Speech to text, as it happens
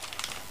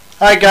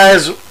Hi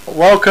guys,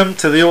 welcome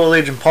to the Auto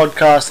Legion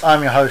podcast.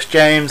 I'm your host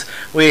James.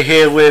 We're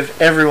here with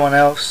everyone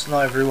else,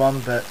 not everyone,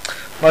 but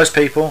most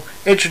people.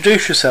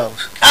 Introduce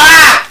yourselves.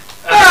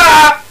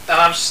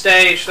 I'm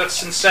Stage,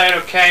 that's Insano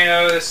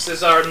Kano, this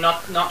is our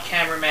not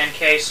cameraman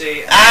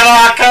Casey.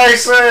 Anna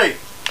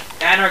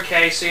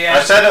Casey!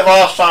 I said it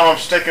last time, I'm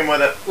sticking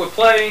with it. We're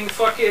playing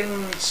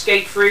fucking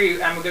Skate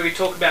 3 and we're going to be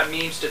talking about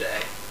memes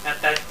today.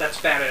 That's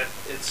about it.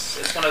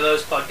 It's one of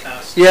those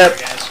podcasts.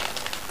 Yep. Guys.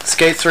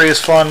 Skate 3 is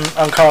fun.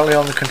 I'm currently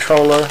on the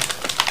controller,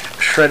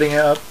 shredding it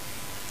up.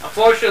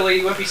 Unfortunately,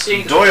 you won't be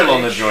seeing the Doyle footage,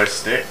 on the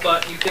joystick.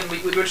 But we're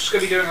just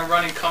going to be doing a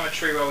running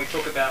commentary while we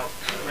talk about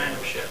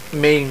random shit.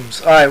 Memes.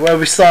 Alright, where are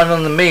we starting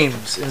on the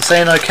memes?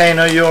 Insano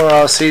Kano, you're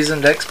our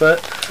seasoned expert.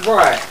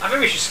 Right. I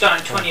think we should start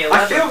in 2011.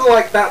 I feel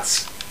like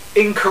that's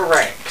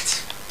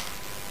incorrect.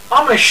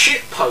 I'm a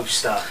shit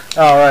poster.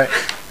 Alright.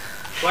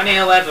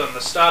 2011,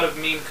 the start of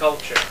meme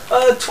culture.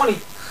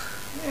 20.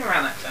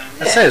 Around that time.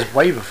 I'd say it's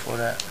way before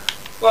that.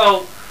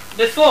 Well,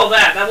 before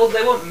that, they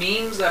weren't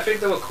memes. I think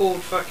they were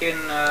called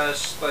fucking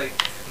like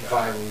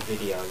Viral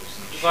videos.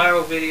 And shit.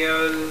 viral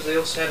videos. They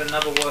also had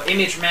another word,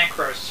 image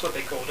macros. That's what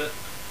they called it.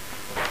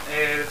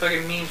 The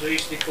fucking memes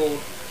used to be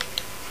called.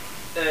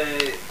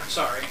 I'm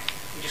sorry.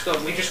 We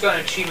just got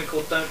an achievement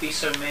called "Don't Be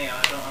So Me." I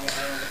don't know what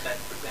that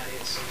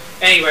is.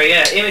 Anyway,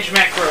 yeah, image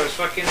macros.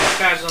 Fucking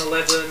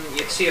 2011.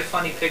 You'd see a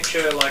funny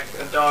picture like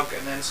a dog,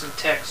 and then some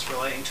text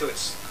relating to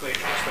its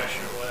facial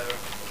expression or whatever.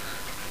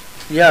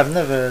 Yeah, I've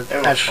never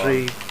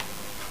actually...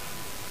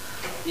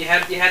 You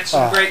had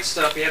some great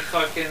stuff. You had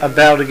fucking...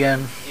 About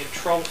again. You had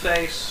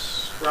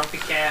Trollface, Grumpy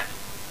Cat,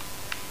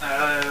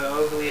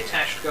 overly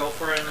attached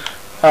girlfriend.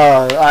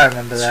 Oh, I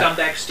remember that.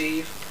 Scumbag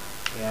Steve.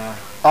 Yeah.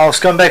 Oh,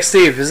 Scumbag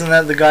Steve, isn't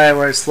that the guy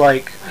where it's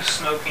like... He's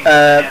smoking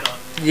head on.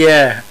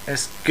 Yeah,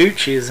 it's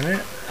Gucci, isn't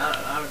it?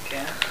 I don't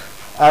care.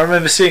 I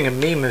remember seeing a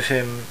meme of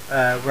him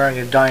wearing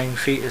a dying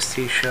fetus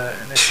t-shirt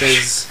and it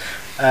says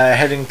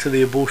heading to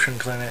the abortion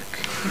clinic.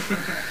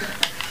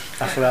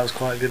 I thought that was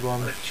quite a good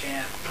one. What a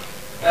champ.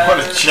 What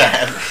a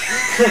chance.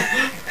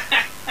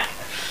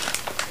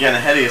 Getting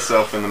ahead of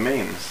yourself in the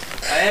memes.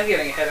 I am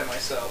getting ahead of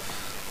myself.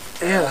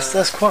 Yeah,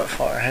 that's quite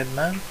far ahead,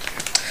 man.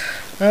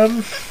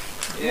 Yeah,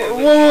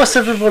 What's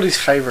everybody's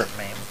favourite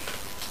meme?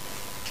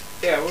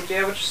 we'll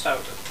just start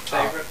with it.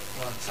 Favorite?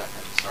 1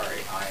 second.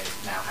 Sorry, I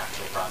now have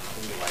to run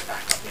all the way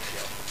back up this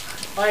hill.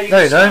 No, you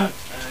don't.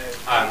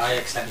 I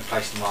accidentally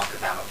placed the marker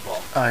down at the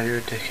bottom. Oh, you're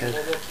a dickhead.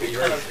 But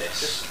you're over this.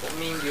 Just what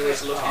meme you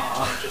always look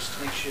at and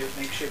just makes your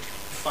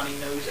funny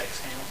nose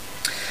exhale.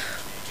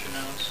 Your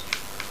nose.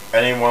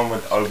 Anyone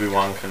with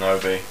Obi-Wan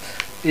Kenobi.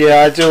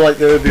 Yeah, I do like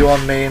the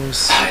Obi-Wan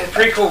memes. The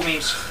prequel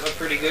memes are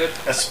pretty good.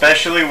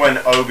 Especially when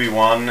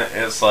Obi-Wan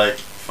is like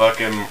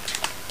fucking...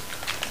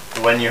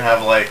 When you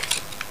have like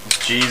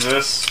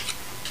Jesus,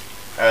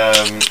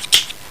 and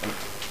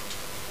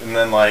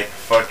then like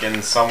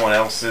fucking someone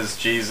else's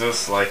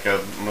Jesus, like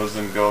a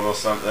Muslim god or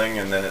something,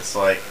 and then it's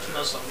like...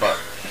 Muslim. Fuck.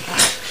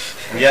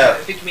 Yeah.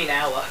 I think you mean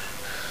Allah.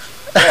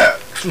 Yeah.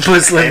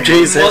 Muslim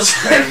Jesus.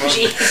 Muslim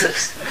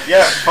Jesus.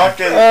 Yeah,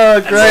 fucking... Oh,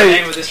 That's the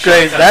name of great. this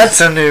Great, podcast.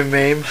 that's a new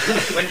meme.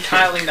 When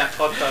titling that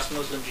podcast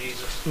Muslim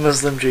Jesus.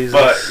 Muslim Jesus.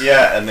 But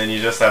yeah, and then you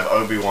just have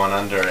Obi-Wan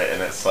under it,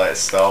 and it's like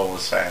Star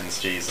Wars fans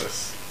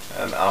Jesus,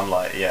 and I'm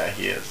like, yeah,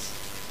 he is.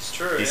 It's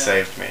true. He yeah.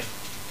 saved me.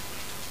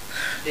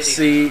 Did he?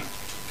 See,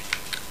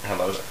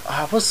 Hello.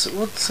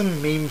 what's a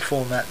meme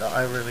format that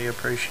I really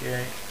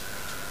appreciate?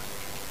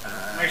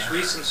 Most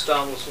recent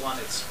Star Wars one,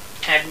 it's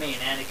Padme and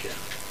Anakin.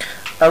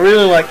 I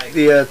really like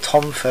the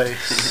Tom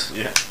face.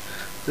 Yeah.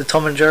 The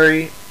Tom and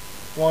Jerry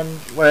one,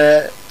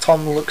 where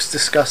Tom looks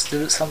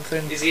disgusted at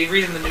something. Is he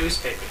reading the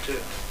newspaper too?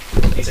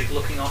 He's like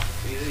looking off.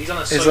 He's on a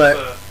He's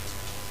sofa.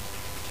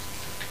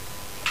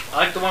 I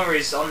like the one where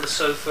he's on the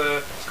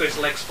sofa. He's got his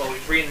legs folded.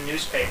 He's reading the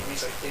newspaper. And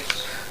he's like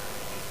this.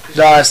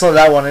 No, it's not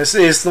that one. It's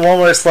the one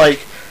where it's like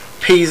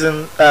peas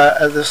at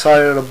the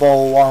side of the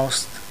bowl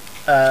whilst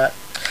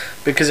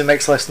because it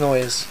makes less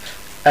noise,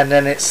 and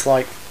then it's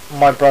like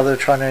my brother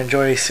trying to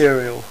enjoy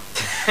cereal.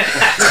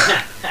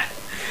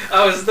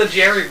 Oh, it's the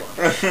Jerry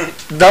one.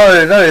 No,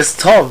 it's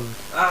Tom.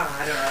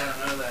 I don't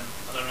know that.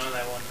 I don't know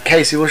that one. Man.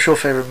 Casey, what's your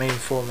favourite meme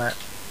format?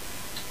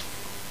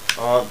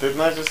 Oh,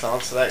 didn't I just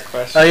answer that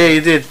question? Oh yeah, you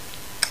did.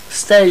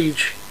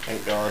 Stage.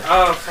 Thank God.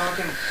 Oh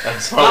fucking.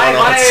 That's my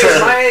one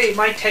answer.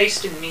 My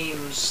taste in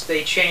memes,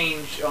 they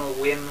change on a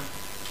whim.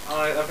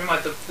 I think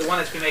like the one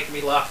that's been making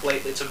me laugh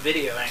lately. It's a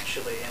video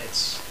actually, and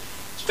it's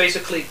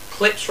basically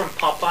clips from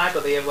Popeye,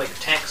 but they have like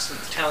text and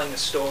telling a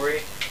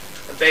story.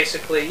 And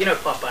basically, you know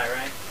Popeye,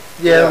 right?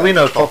 Yeah, we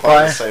know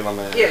Popeye. the Sailor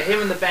Man. Yeah,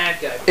 him and the bad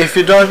guy. If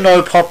you don't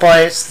know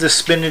Popeye, it's the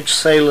spinach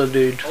sailor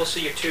dude. Also,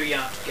 you're too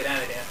young. Get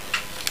out of here.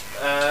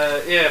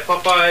 Yeah,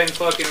 Popeye and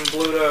fucking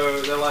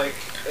Bluto, they're like,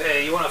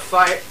 hey, you want to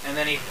fight? And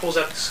then he pulls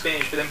out the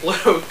spinach, but then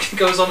Bluto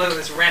goes on in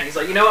this rant. He's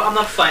like, you know what, I'm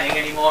not fighting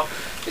anymore.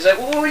 He's like,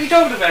 well, what are you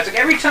talking about? It's like,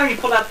 every time you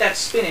pull out that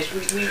spinach,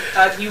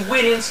 you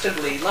win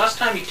instantly. Last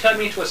time you turned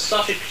me into a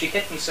sausage because you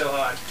hit me so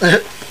hard.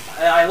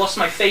 I lost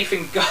my faith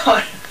in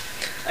God.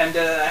 And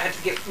I had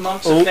to get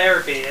months Oh. of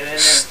therapy, and then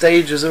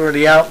Stage is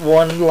already out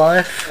 1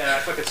 life. I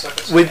fucking suck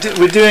at We're, Skate.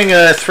 we're doing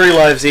 3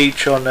 lives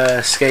each on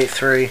Skate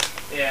 3.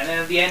 Yeah, and then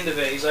at the end of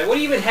it, he's like, "What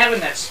do you been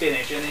having that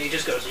spinach?" And then he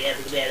just goes, "Yeah,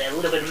 a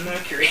little bit of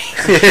mercury."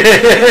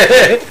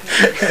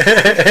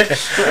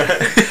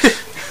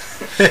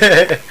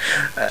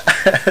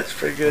 That's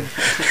pretty good. What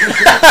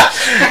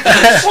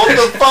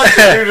the fuck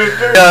did you just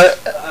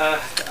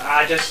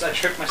do? I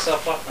tripped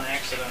myself up on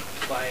accident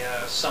by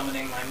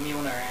summoning my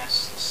Mjolnir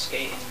ass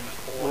skating.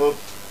 Whoop.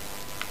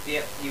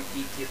 Yep, you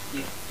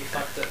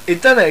fucked it. He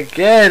done it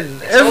again.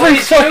 It's Every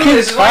always true, fucking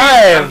this is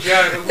why I'm time.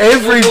 joking.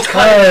 Every We'll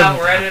cut it out, time.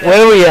 we're editing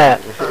Where are it. we at?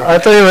 I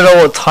don't even know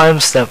what time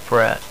step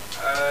we're at.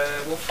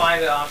 We'll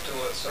find it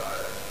afterwards.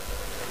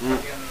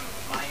 Fucking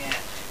my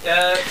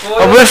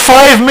We're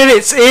 5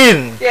 minutes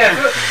in. Yeah,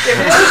 for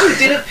those who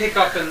didn't pick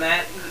up on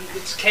that,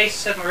 it's case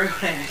 7 ruining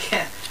it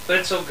again. But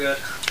it's all good.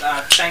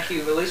 Thank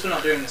you. At least we're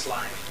not doing this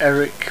live.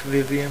 Eric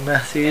Vivian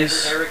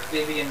Matthews. Eric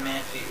Vivian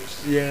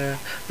Matthews. Yeah.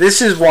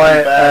 This is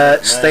why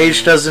Bad Stage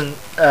name. doesn't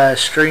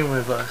stream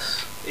with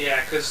us.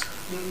 Yeah, because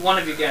one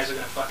of you guys are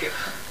going to fuck it.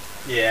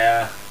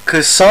 Yeah.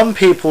 Because some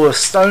people are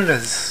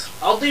stoners.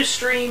 I'll do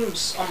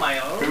streams on my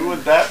own. Who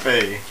would that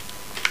be?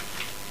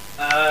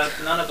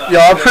 None of us.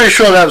 Yeah, I'm pretty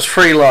sure that was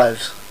 3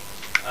 lives.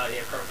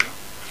 Yeah, probably.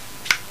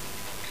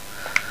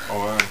 Oh,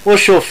 wow.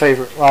 What's your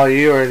favourite? Oh,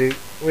 we already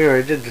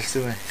did this,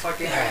 didn't we?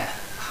 Fucking. Yeah.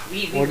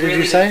 We What did really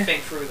you say? didn't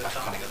think through the I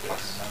can't topic even of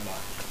this. fucking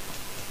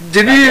remember.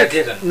 Did No, you? I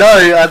didn't. No,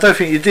 I don't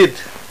think you did.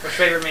 What's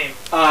your favourite meme?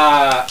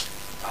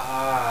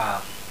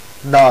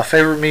 No,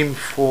 favourite meme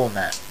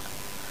format.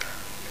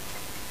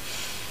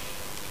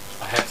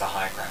 I have the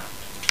high ground.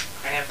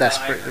 I have That's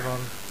the pretty eye- good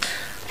one.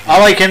 I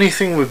like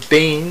anything with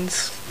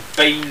beans.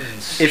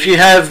 Beans. If you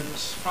have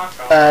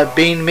Fuck off.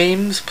 bean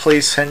memes,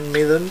 please send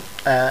me them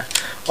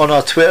on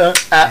our Twitter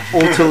at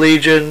Alter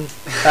Legion.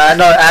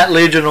 At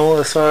Legion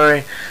Alter,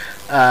 sorry.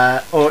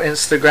 Or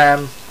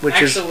Instagram, which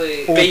Actually,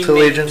 is Bean Alter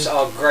Legion. memes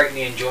are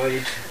greatly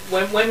enjoyed.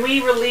 when we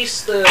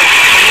release the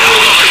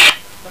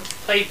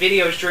play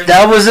videos during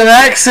That was an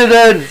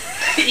accident.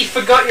 you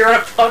forgot you're on a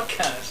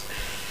podcast.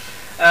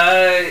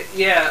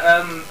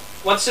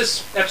 Once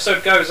this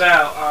episode goes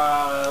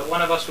out,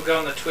 one of us will go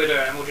on the Twitter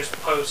and we'll just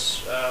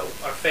post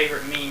our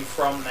favorite meme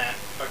from that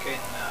fucking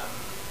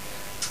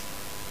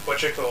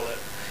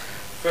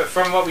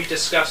from what we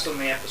discussed on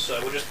the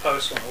episode. We'll just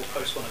post one. We'll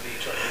post one of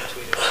each other and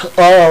tweet it.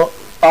 Oh,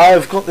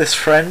 I've got this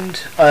friend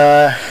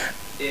Yeah.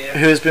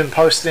 who has been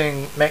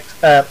posting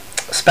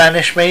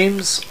Spanish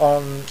memes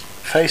on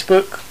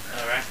Facebook.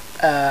 All right.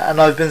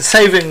 And I've been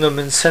saving them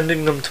and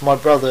sending them to my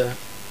brother,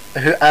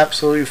 who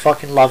absolutely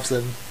fucking loves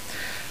them.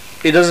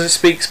 He doesn't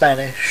speak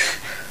Spanish,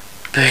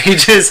 but he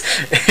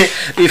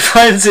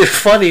finds it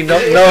funny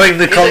not knowing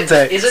the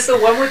context. Is it the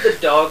one with the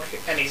dog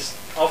and he's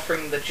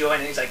offering the joint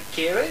and he's like,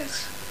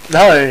 "¿Quieres?"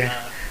 No,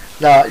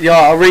 yeah,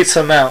 I'll read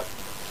some out.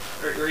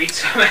 Read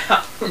some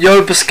out.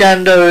 Yo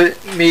buscando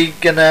mi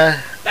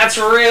gana That's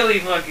really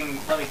fucking.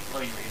 Let me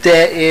read it.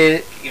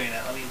 de Give me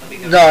that. Let me.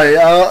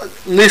 No,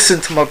 listen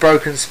to my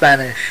broken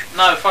Spanish.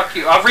 No, fuck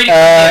you. I'll read it from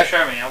here.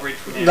 Show me. I'll read it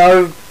from here.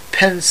 No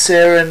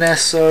pensar en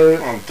eso.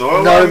 Oh,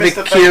 Doyle, No I missed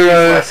the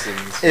quiero lessons,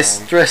 man.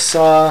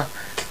 Estresar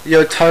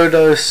yo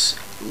todos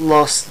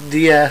los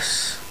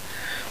días,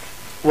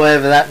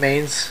 whatever that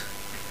means.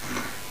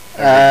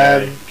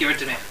 Every day. Give it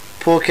to me.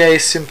 Porque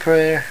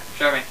siempre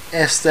Show me.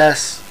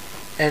 estás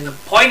en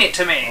Point it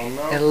to me. Oh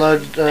no. lo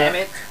Damn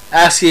it.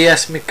 así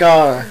es mi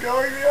cara.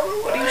 Going the other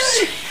way. What do you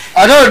say?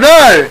 I don't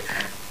know.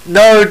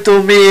 No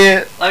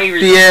dormir Let me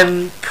read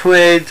bien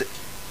puede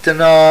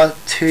tener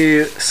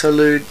tu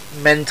salud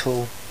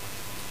mental.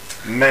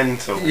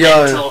 Mental.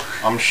 Yo, Mental.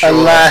 I'm sure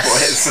Alas. that's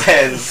what it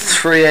says.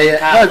 3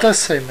 a.m. No, it does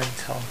say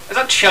mental. Is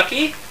that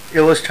Chucky? It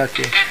was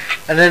Chucky.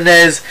 And then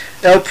there's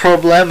El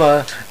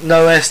problema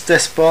no es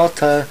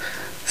despertar,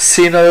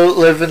 sino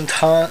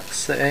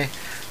levantarse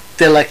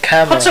de la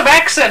cama. Put some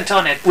accent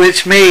on it.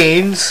 Which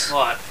means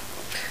What?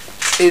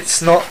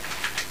 it's not.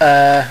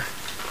 I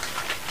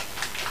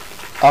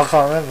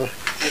can't remember.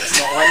 It's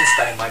not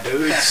Wednesday, my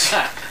dudes.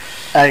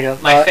 Hang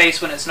on. My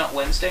face when it's not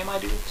Wednesday, my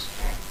dudes.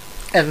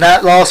 And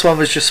that last one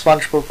was just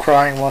SpongeBob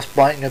crying whilst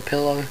biting a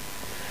pillow.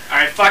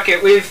 Alright, fuck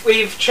it.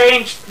 We've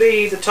changed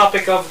the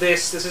topic of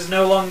this. This is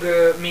no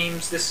longer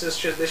memes. We're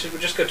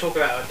just gonna talk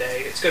about our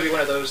day. It's gonna be one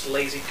of those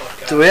lazy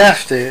podcasts. Do we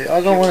have to? I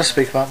don't want to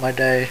speak about my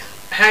day.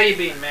 How you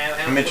been,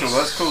 man? Mitchell,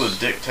 that's called a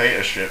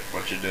dictatorship,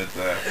 what you did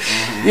there.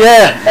 Mhm.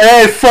 Yeah,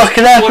 hey,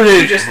 fucking What you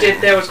happening. just did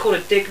there was called a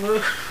dick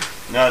move.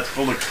 No, it's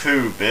called a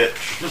coup,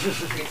 bitch. You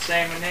can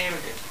say my name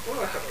again.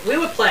 We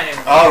were playing.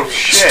 Oh,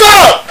 shit.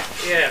 Stop!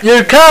 Yeah.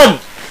 You can!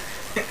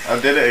 I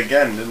did it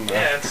again, didn't I?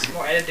 Yeah, it's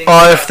more editing.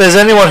 Oh, if there's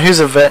anyone who's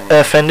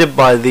offended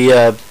by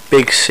the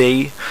big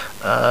C,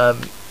 Why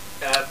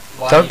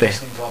Don't are you be.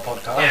 listening to our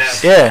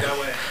podcast? Yeah. Yeah. Go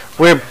away.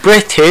 we're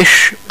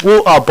British,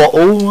 water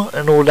bottle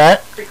and all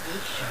that.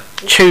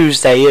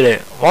 Tuesday,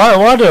 innit?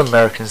 Why do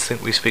Americans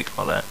think we speak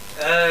like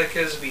that?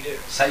 Because we do.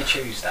 Say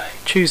Tuesday.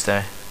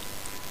 Tuesday.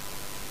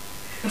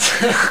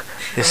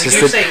 This We is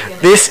do the say it in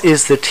this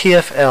is the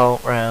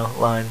TFL round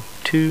line.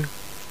 to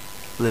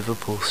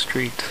Liverpool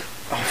Street.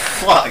 Oh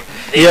fuck!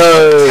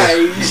 Yo!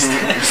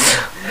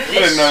 I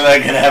didn't know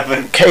that could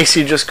happen.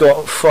 Casey just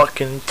got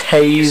fucking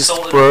He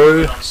assaulted tased, a bro.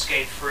 woman on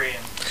Skate 3 and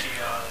she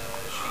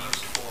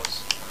used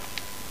force.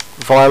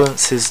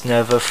 Violence is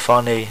never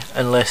funny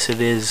unless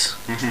it is.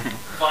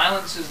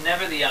 Violence is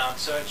never the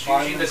answer, it's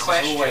usually the Violence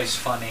question. is always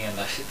funny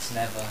unless it's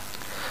never.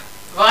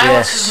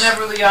 Violence Yes. is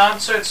never the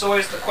answer, it's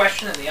always the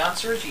question, and the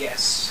answer is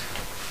yes.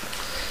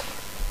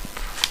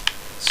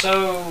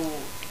 So...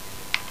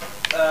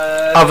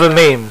 Other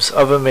memes. yeah,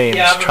 other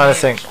Trying to memes,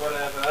 think.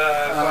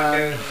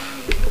 Whatever.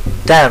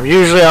 Fucking... Damn,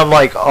 usually I'm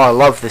like, oh, I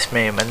love this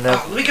meme, and then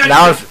Oh, we go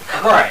now to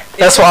I've, Right.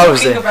 That's if what I we're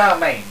was talking in. about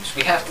memes,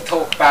 we have to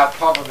talk about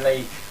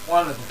probably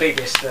one of the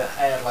biggest that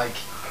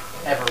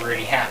ever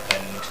really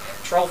happened.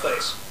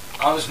 Trollface.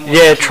 I was more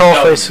yeah, thinking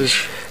Trollface was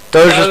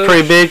Doge was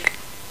pretty big.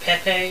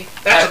 Pepe.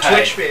 That's Pepe. a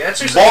Twitch meme. That's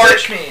just Bork.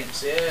 Twitch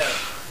memes, yeah.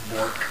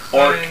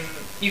 Bork.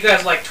 You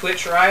guys like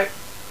Twitch, right?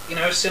 You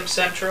know, Simp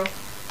Central?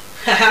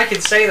 I can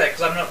say that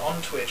because I'm not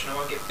on Twitch and I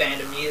won't get banned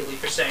immediately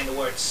for saying the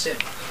word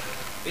simp.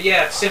 But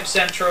yeah, Simp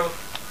Central.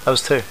 That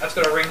was two. That's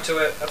got a ring to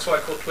it. That's why I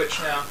call Twitch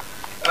now.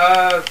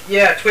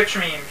 Yeah, Twitch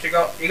memes. You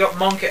got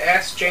Monka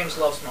S. James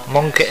loves Monka.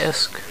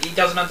 Monka-esque? He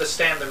doesn't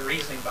understand the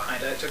reasoning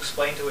behind it. To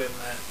explain to him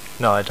that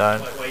No, I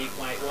don't. why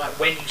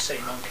when you say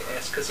Monka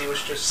S, because he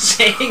was just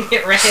saying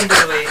it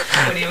randomly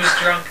when he was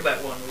drunk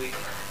that one week.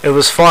 It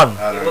was fun.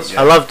 I don't was- get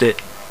I loved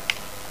it.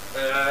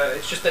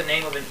 It's just the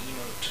name of an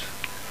emote.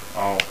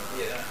 Oh.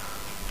 Yeah.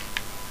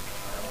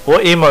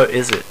 What emote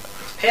is it?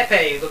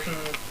 Pepe looking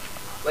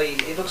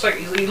like it looks like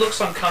he looks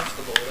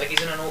uncomfortable, like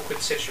he's in an awkward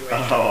situation.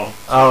 Oh.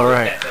 Oh,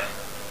 right. Pepe.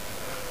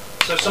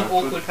 So some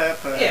awkward.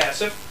 Pepper. Yeah.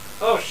 So.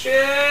 Oh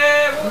shit!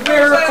 What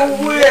Miracle was that?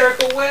 Whip!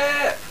 Miracle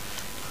Whip!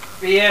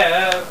 But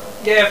yeah,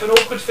 yeah. If an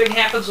awkward thing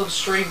happens on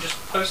stream, just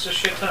post a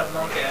shit ton of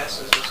monk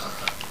asses or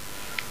something.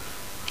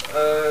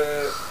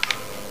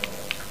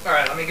 All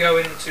right. Let me go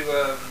into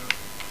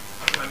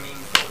my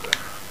meme folder.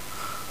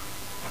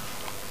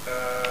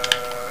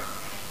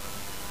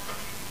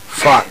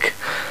 Fuck.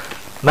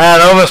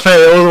 Man, I almost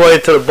made it all the way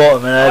to the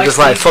bottom, and I just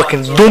like these fucking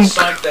ones, or boom.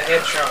 Sonic the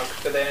Hedgehog,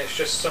 but then it's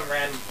just some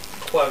random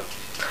quote.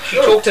 She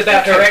talked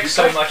about her ex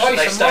so much that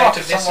they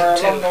started to miss him somewhere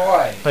along too. the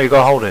way. No, you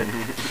gotta hold it.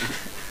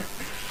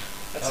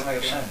 That's That a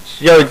makes good one.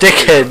 sense. Yo,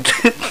 dickhead.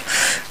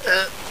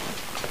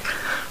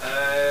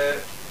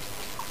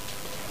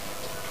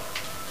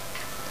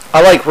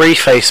 I like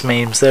reface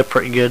memes, they're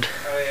pretty good.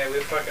 Oh yeah,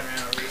 we're fucking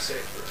around on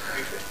reset.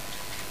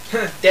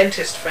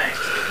 Dentist fact.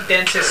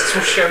 Dentists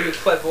will show you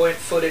clairvoyant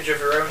footage of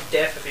her own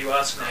death if you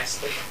ask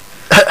nicely.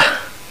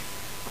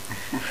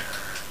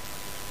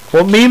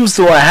 What memes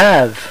do I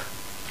have?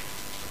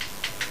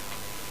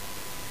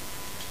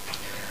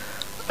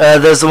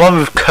 There's the one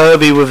with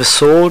Kirby with a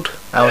sword.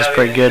 That was Oh,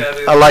 pretty yeah, good.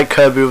 Kirby I like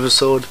Kirby with a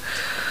sword.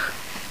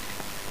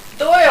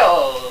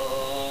 Doyle!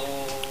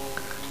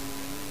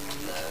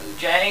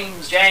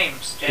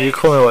 James. You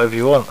call me whatever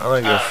you want. I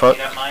don't give a You fuck.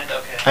 don't mind?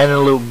 Okay. Ain't a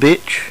little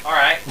bitch.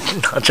 Alright.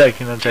 I'm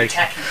joking. You're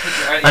attacking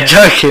people. Right? I'm Yeah.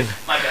 joking.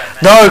 My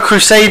bad, man. No,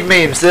 Crusade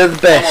memes. They're the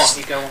One best.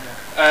 more. You go one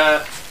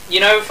more. You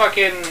know,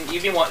 fucking,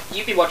 you've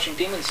been watching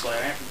Demon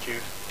Slayer, haven't you?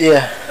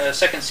 Yeah.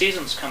 Second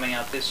season's coming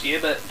out this year,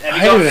 but I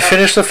haven't even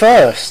finished the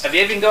first. Have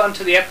you even gotten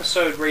to the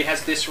episode where he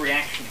has this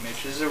reaction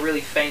image? This is a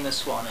really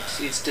famous one.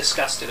 It's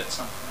disgusted at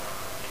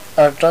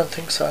something. I don't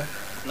think so.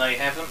 No, you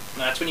haven't?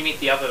 No, that's when you meet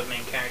the other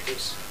main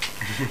characters.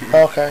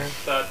 Okay.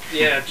 But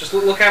yeah, just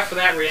look out for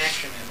that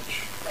reaction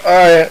image.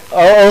 Alright.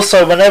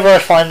 Also, whenever I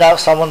find out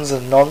someone's a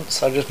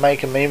nonce, I just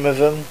make a meme of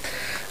them.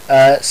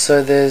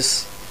 So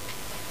there's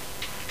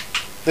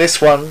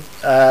this one.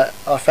 I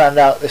found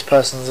out this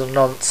person's a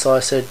nonce, so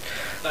I said,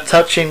 Don't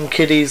touching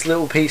kiddies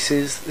little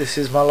pieces, this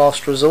is my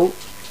last resort.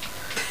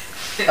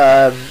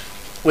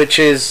 Which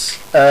is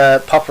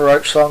Papa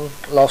Roach song,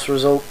 Last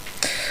Resort.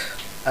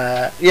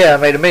 Yeah, I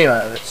made a meme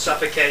out of it.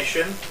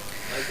 Suffocation.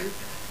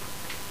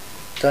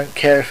 Don't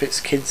care if it's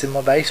kids in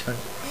my basement.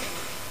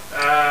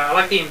 I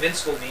like the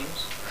Invincible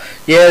memes.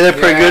 Yeah, they're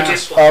pretty Yeah.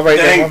 good. I'll rate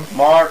that one. Dang,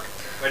 Mark.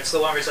 Where it's the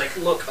one where it's like,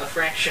 look, a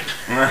fraction.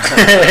 Yeah,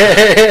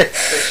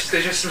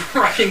 They're just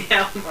writing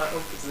out my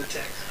opens the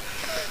text.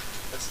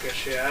 That's good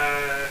shit.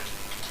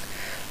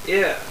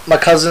 Yeah. my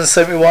cousin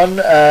sent me one,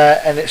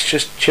 and it's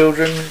just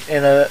children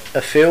in a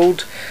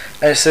field,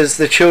 and it says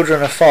the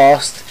children are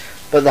fast,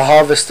 but the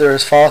harvester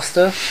is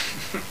faster.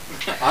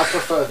 I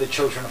prefer the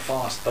children are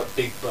fast, but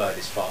Big Bird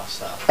is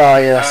faster. Oh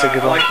yeah, that's a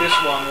good I one. like this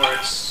one where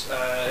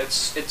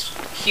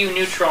it's Hugh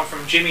Neutron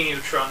from Jimmy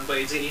Neutron, but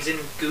he's in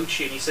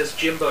Gucci and he says,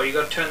 Jimbo, you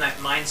got to turn that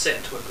mindset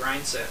into a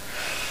grind set.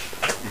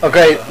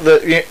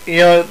 Okay, you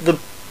know the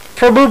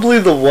probably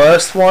the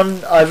worst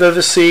one I've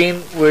ever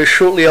seen was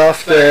shortly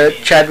after Very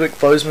mean. Chadwick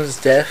Boseman's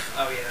death,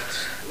 Oh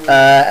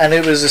yes. and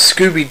it was a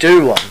Scooby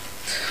Doo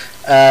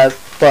one.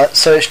 But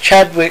so it's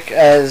Chadwick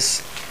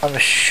as, I'm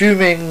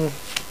assuming,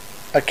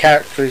 a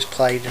character he's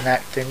played in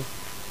acting.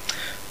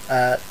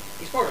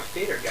 He's more of a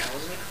theater guy,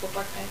 wasn't he? Before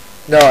Black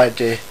Panther? No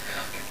idea.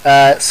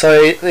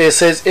 So it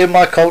says, in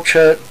my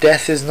culture,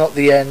 death is not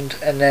the end,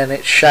 and then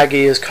it's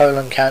Shaggy as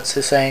colon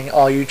cancer saying,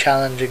 are you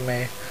challenging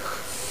me?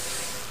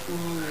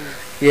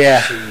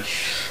 Yeah,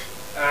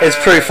 Sheesh. it's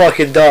pretty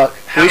fucking dark.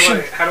 How We do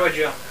should. how do I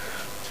jump?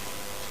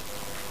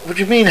 What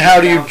do you mean?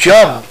 How do you Down,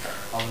 jump?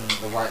 up, on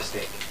the right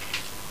stick.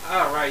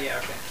 Oh right, yeah,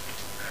 okay.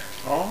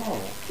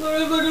 Oh. Look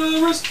at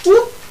the wrist.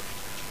 Whoop.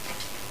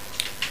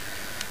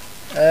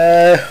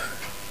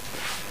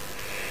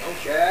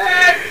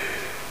 Okay.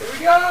 Here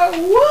we go.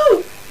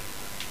 Woo!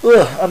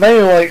 Ugh, I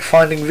mainly like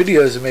finding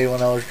videos of me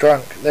when I was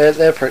drunk.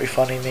 They're pretty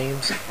funny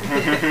memes.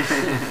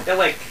 They're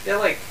like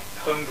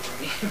homebrew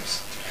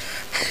memes.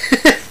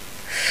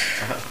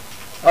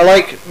 I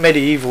like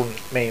medieval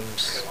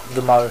memes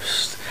the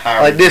most.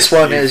 Harry, Like this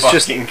one you is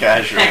just- fucking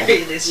casual.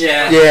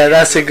 Yeah. Yeah,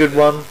 that's a good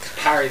one.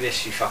 Parry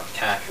this, you fucking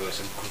casual. It's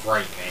a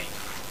great meme.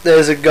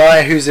 There's a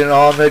guy who's in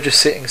armor just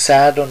sitting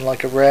sad on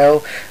like a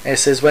rail, and it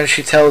says, "When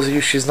she tells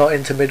you she's not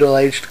into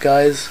middle-aged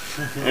guys."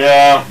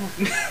 Yeah.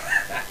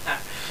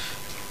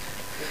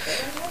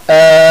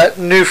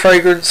 New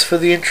fragrance for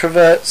the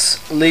introverts.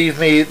 Leave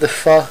me the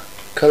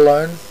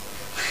cologne.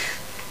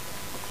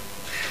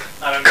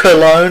 I don't.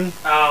 Cologne.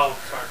 Oh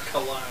fuck,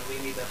 cologne. We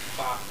need the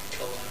fuck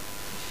cologne.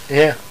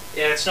 Yeah.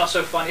 Yeah, it's not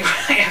so funny when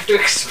I have to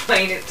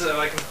explain it so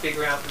I can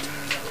figure out the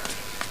meaning of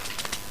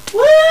it.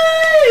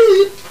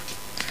 Woo!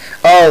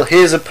 Oh,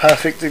 here's a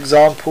perfect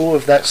example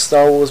of that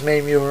Star Wars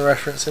meme you were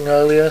referencing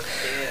earlier.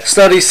 Yeah.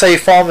 Studies say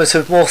farmers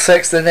have more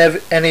sex than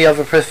any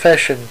other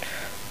profession.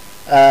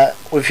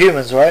 With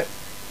humans, right?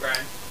 Right.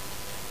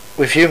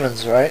 With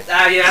humans, right?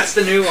 Ah, yeah, that's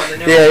the new one. The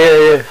new Yeah, one.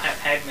 yeah, yeah.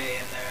 Padme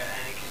and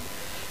Anakin.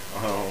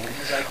 Oh.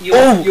 It's like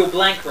Oh! you're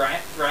blank,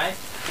 right? Right?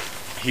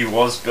 He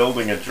was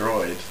building a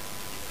droid.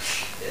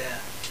 Yeah.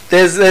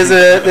 There's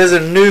a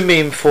new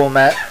meme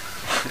format.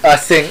 I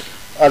think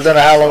I don't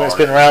know how long it's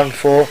been around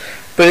for,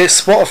 but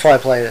it's Spotify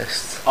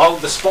playlists. Oh,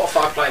 the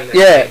Spotify playlist.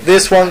 Yeah,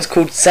 this one's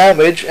called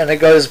Sandwich, and it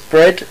goes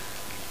Bread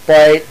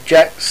by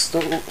Jack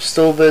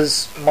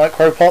Stauber's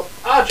Micropop,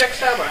 Oh, Jack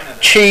Stauber, I know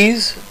that.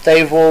 Cheese,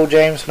 Dave Wall,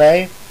 James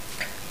May,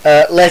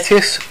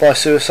 Lettuce by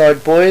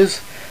Suicide Boys,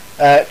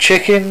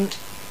 Chicken,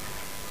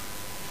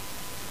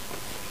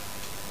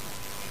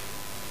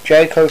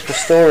 Jaco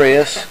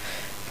Pastorius,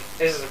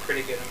 This is a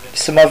pretty good one.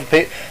 some other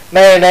people,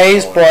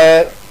 Mayonnaise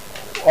by,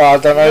 I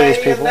don't know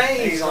these people.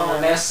 Mayonnaise on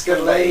an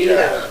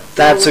escalator.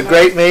 That's a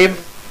great meme.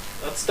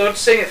 Let's don't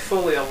sing it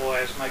fully,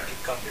 otherwise it might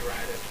get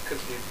copyrighted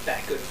because we're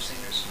that good of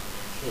singers.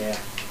 Yeah.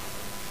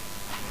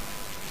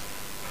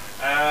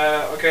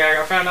 Okay,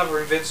 I found another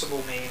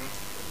Invincible meme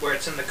where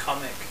it's in the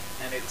comic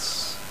and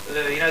it's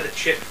you know the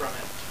chick from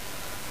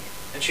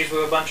it, and she's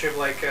with a bunch of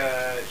like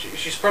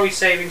she's probably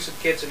saving some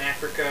kids in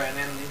Africa, and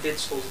then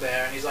Invincible's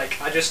there, and he's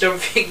like, I just don't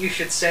think you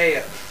should say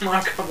it.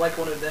 Mark, I'm like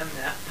one of them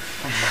now.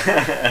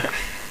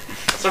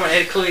 Someone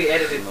had clearly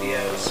edited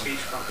the speech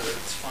properly.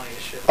 It's funny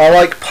as shit. I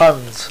like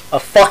puns. I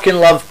fucking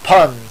love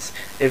puns.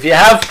 If you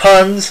have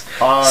puns,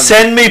 Fun.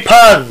 send me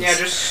puns. Yeah,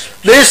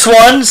 just This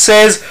one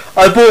says,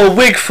 I bought a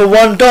wig for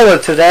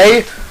 $1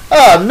 today.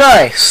 Ah,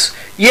 nice.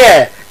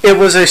 Yeah, it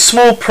was a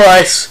small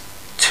price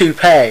to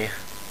pay.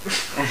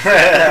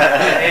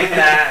 I hate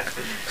that.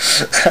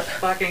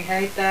 Fucking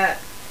hate that.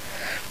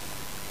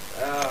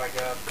 Oh my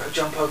god. Go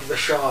jump over the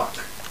shark.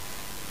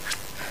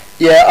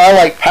 Yeah, I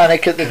like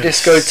Panic at the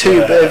Disco too,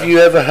 but have you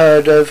ever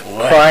heard of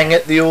What? Crying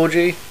at the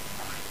Orgy?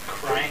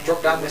 Crying.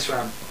 Drop down this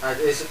ramp.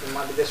 It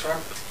might be this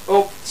ramp.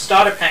 Oh,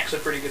 starter packs are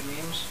pretty good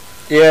memes.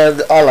 Yeah,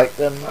 I like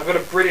them. I've got a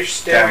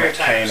British Damn it,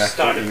 stereotype Kane, I thought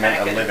starter you pack.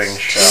 meant a and living it's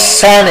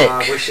shark.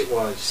 I Sanic. wish it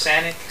was.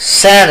 Sanic.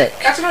 Sanic.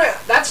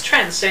 That's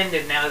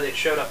transcended now that it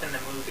showed up in the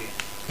movie.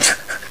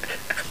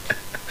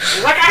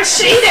 It's like, I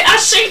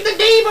seen the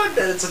demon!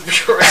 It's a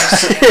pure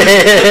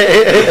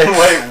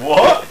Wait,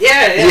 what?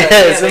 Yeah,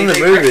 it's in the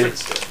they movie.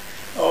 referenced it.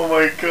 Oh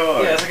my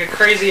god. Yeah, it's like a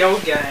crazy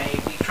old guy.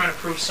 He's trying to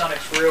prove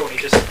Sonic's real, and he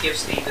just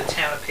gives the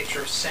town a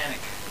picture of Sonic.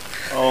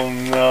 Oh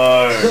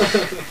no.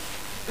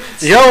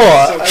 You know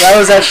what? That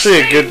was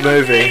actually a good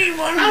movie.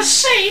 I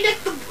seen it.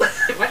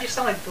 Why'd you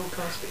sound like Bill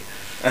Cosby?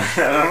 I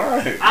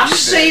don't know. I You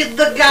see did.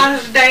 the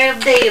goddamn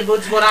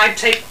demons when I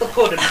take the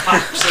pudding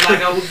pops and I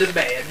go to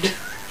bed.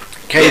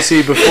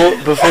 Casey,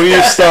 before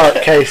you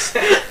start, Case.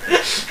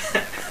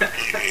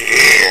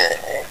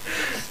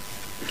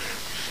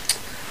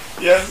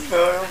 Yes,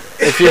 no.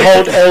 If you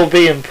hold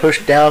LB and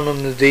push down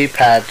on the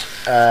D-pad,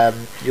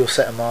 you'll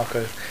set a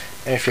marker.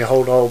 And if you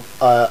hold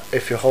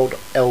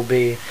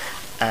LB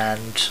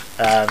and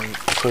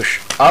push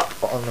up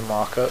on the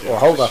marker, or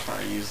hold up.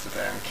 I use the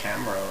damn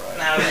camera right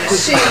Now you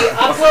see,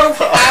 I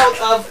broke out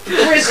of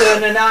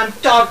prison and I'm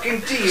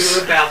talking to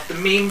you about the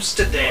memes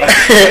today.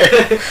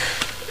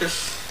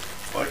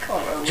 Why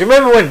can't I? Do you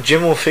remember when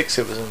Jim Will Fix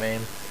It was a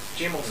meme?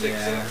 Jim will fix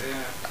Yeah. it.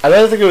 Yeah. I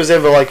don't think it was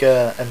ever like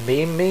a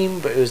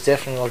meme, but it was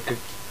definitely like a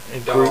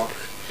group. Dark.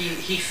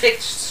 He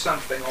fixed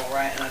something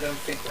alright, and I don't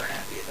think we're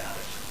happy about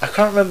it. I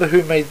can't remember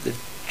who made the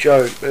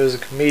joke, but it was a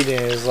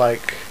comedian. It was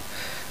like,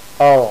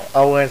 oh,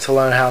 I wanted to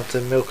learn how to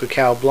milk a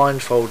cow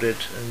blindfolded,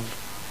 and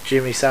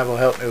Jimmy Savile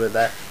helped me with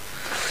that.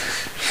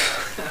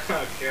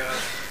 Oh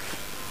god.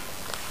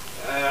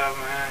 Oh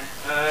man.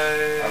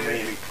 I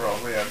mean, he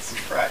probably had some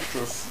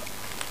practice.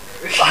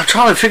 I'm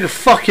trying to think of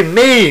fucking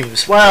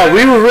memes. Wow,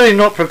 we were really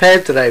not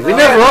prepared today. We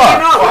never No, are.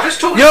 we're not. We're just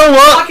talking You know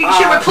what? fucking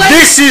shit. We're playing.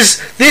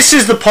 This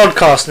is the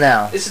podcast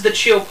now. This is the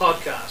chill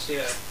podcast.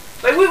 Yeah.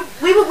 Like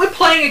we're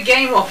playing a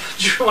game while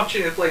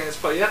watching it playing this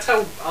podcast. That's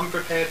how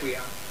unprepared we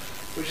are.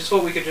 We just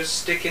thought we could just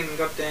stick in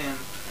goddamn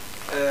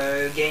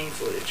game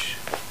footage.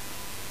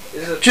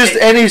 This is a Just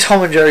any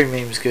Tom and Jerry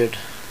meme's good.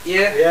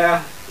 yeah.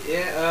 Yeah.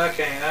 Yeah.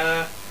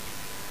 Okay.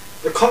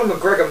 The Conor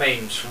McGregor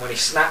memes from when he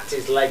snapped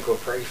his leg were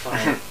pretty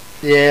funny.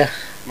 Yeah.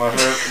 My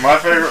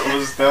favorite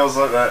was there was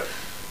like that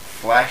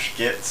Flash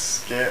Gets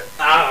skit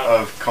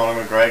of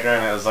Conor McGregor,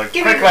 and it was like,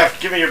 Give quick me-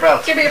 left, give me your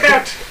belt. Give me a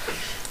belt.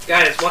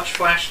 Guys, watch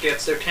Flash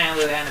Gets. They're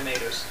talented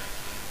animators.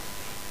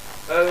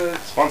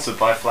 Sponsored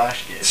by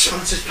Flash Gets.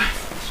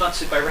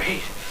 Sponsored by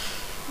Raid.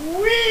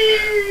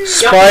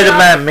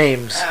 Spider-Man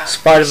memes.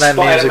 Spider-Man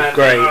memes are Spider-Man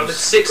great. Oh, the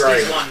 60s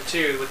Great. one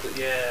too. With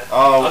the, yeah.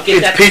 Oh, I'll get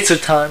It's that pizza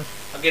bitch- time.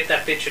 I'll get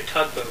that bitch a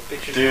tugboat.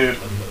 Bitches dude,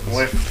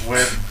 tugboats.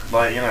 with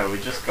like, you know, we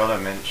just gotta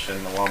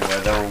mention the one where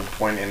they're all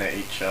pointing at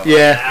each other.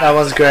 Yeah, that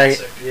one's great.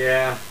 classic.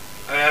 Yeah.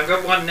 I've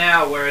got one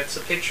now where it's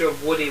a picture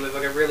of Woody with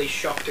like a really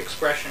shocked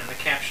expression, and the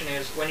caption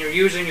is, "When you're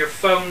using your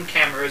phone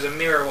camera as a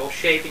mirror while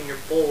shaving your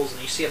balls,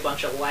 and you see a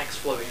bunch of lax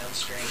floating on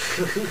screen."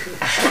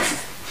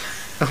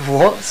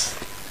 What?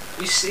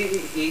 You see,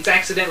 he's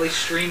accidentally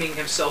streaming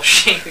himself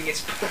shaving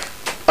his balls.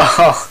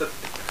 Oh, The-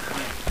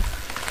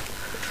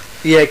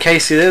 yeah,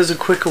 Casey. There's a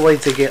quicker way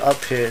to get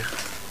up here.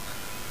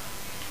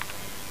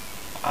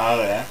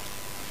 Oh yeah.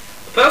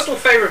 A personal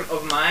favorite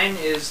of mine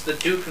is the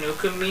Duke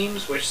Nukem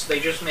memes, which they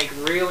just make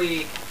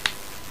really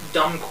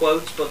dumb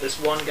quotes, but this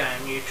one guy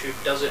on YouTube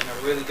does it in a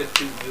really good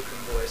Duke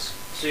Nukem voice.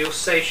 So you'll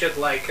say shit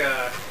like,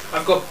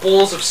 I've got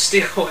balls of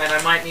steel and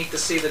I might need to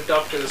see the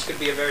doctor, this could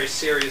be a very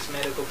serious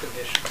medical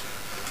condition.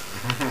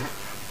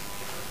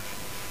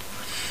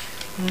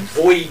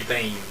 Void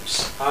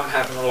memes. I'm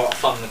having a lot of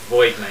fun with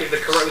void memes.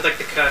 With like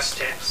the curse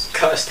text.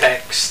 Curse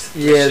text.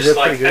 Yeah, It's they're just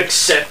like pretty good.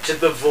 accept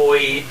the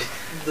void.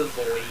 The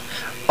void.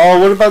 Oh,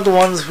 what about the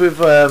ones with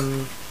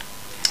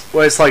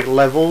where it's like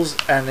levels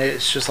and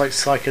it's just like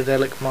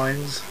psychedelic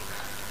minds?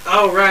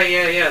 Oh right,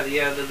 yeah,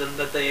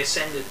 the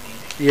Ascended meme.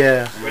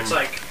 Yeah. Where it's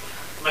like,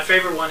 my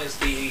favorite one is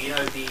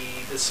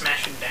the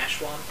Smash and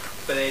Dash one,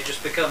 but it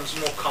just becomes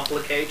more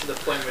complicated to the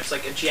point where it's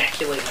like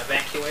ejaculate and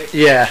evacuate.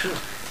 Yeah.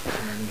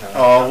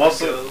 Oh, what's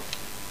So, it?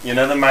 You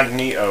know the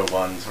Magneto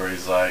ones where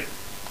he's like,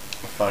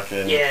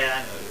 fucking. yeah,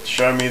 I know.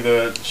 Show me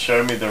the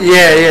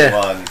Yeah, real yeah.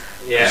 one.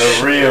 Yeah.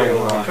 The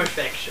real one.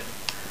 Perfection.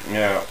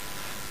 Yeah.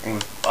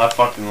 I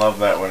fucking love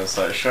that when it's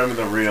like, show me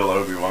the real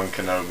Obi-Wan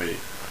Kenobi.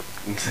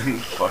 And then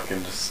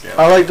fucking just scale.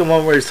 I like the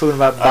one where he's talking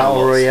about battle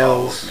Star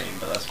royales. Wars meme,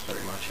 but that's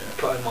pretty much it.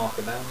 Put a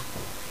marker down.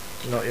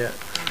 Not yet.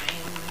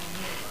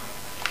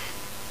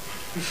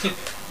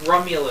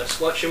 Romulus,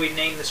 what should we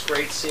name this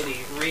great city?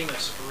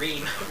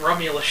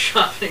 Romulus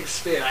shopping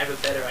spear. I have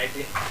a better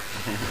idea.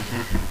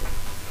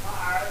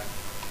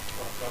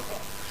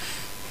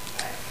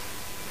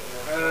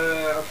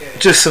 Okay.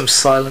 Just some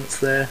silence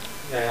there.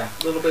 Yeah.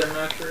 A little bit of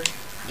mercury.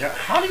 Yeah,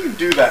 how do you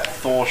do that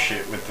Thor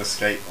shit with the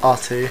skateboard?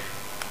 R2.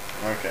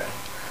 Okay.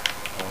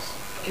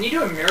 Awesome. Can you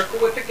do a miracle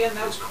whip again?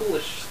 That was cool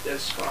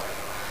as fuck.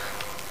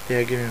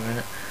 Yeah, give me a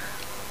minute.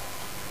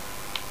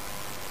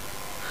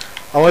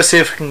 I want to see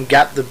if I can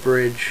gap the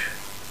bridge.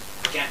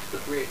 Gap the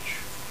bridge.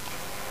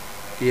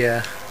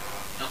 Yeah.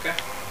 Okay.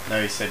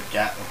 No, he said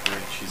Gat the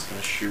bridge. He's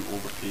gonna shoot all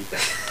the people.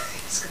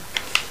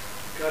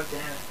 God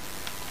damn it.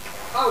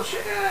 Oh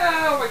shit!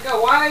 Oh my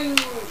god! Why?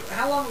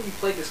 How long have you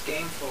played this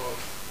game for?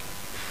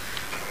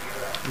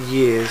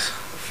 Years.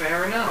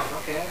 Fair enough.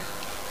 Okay.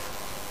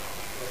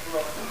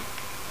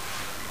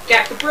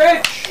 Gap the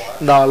bridge.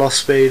 No, I lost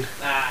speed.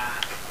 Ah,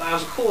 that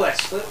was a cool ass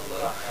flip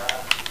though.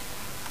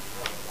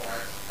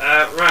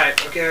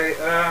 Right. Okay.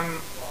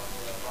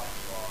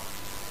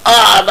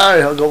 Ah,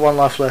 no! I've got one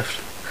life left.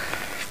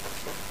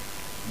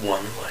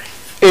 One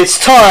life. It's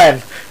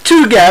time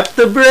to gap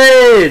the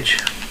bridge!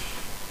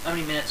 How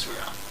many minutes we're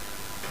on?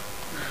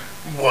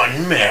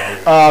 One man.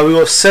 We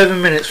got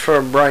 7 minutes for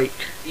a break.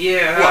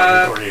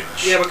 Yeah. One bridge.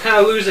 Yeah, we're kind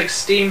of losing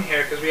steam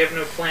here because we have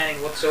no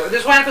planning whatsoever.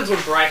 This is what happens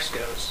when Bryce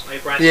goes.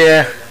 Like Bryce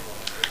Yeah. goes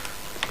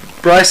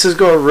then. Bryce has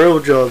got a real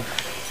job.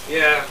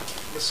 Yeah.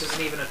 This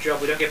isn't even a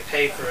job. We don't get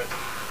paid for it.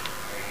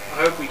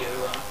 I hope we do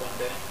one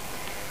day.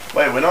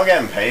 Wait, we're not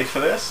getting paid for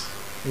this?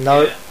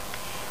 No. Yeah.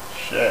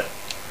 Shit.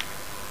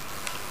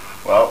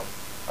 Well,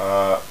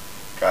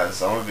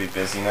 guys, I'm gonna be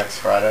busy next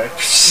Friday.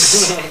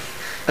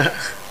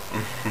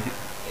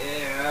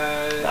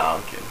 Yeah. Nah,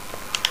 I'm kidding.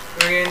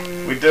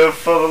 Friggin' We do it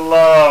for the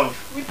love.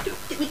 we do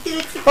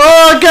it for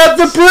Oh, I gapped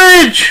the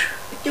bridge!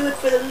 do it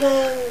for the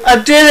love.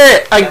 I did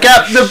it! I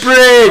gapped the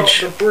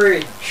bridge! The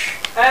bridge.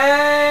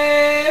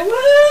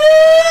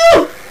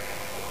 Woo!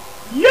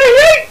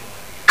 Yay!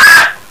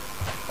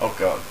 Oh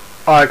god.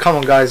 Alright, come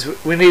on guys,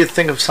 we need to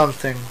think of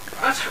something.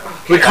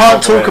 Okay. We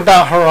can't Cowboy. talk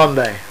about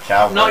Harambe.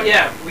 Cowboy. Not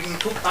yet. We can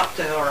talk up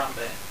to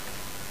Harambe.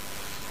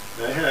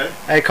 Okay.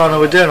 Hey Connor,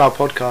 we're doing our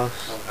podcast.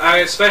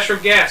 Alright, special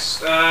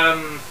guest.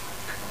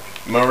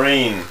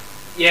 Marine.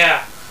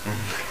 Yeah.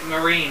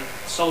 Marine,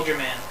 Soldier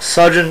Man,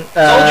 Sergeant.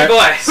 Soldier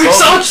Boy,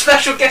 Soldier-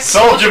 special guest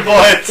Soldier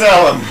Boy,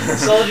 tell him.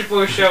 Soldier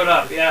Boy showed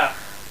up. Yeah.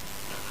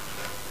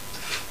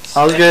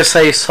 I was gonna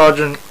say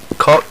Sergeant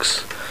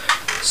Cox.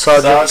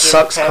 Sergeant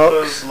Sucks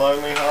Pepper's Cox.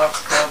 Lonely Hearts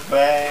Club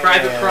Band.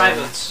 Private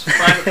parts.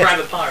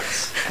 Private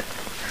parts.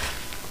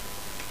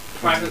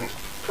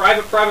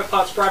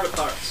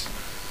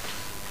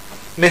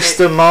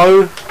 Mr.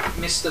 Mo.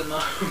 Mr.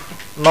 Mo.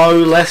 Mo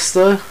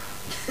Lester.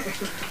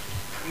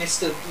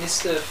 Mr.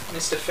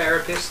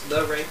 Therapist,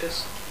 the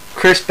rapist.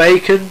 Chris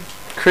Bacon.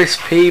 Chris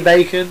P.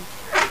 Bacon.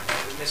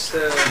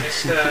 Mr.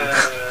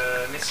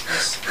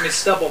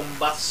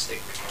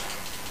 Bombastic.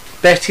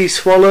 Betty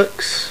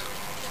Swallows.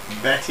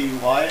 Betty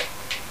White.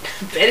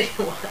 Betty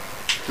what?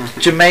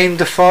 Jermaine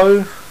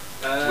Defoe.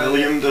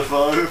 William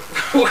Defoe.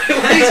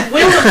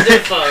 Willem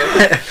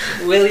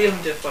Dafoe.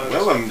 William Dafoe.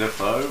 Willem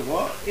Defoe,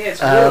 what? Yeah,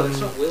 it's Will, it's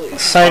not William.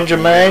 Saint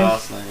Germain.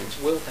 Last name. It's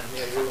Wilhelm,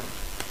 yeah, Willem.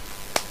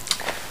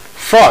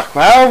 Fuck,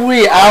 how are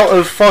we out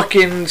of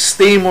fucking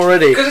steam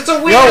already? Because it's a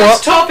You weird know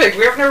what? topic,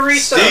 we have no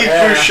research. Steve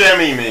Yeah.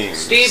 Buscemi memes.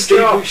 Steve Steve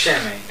Jobs.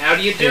 Buscemi. How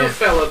do you do, Yeah.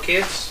 fellow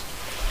kids?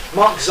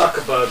 Mark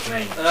Zuckerberg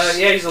memes.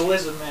 Yeah, he's a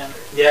lizard man.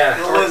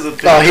 Yeah. What is it?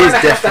 Oh, I he's kind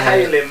of have to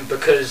definitely- hail him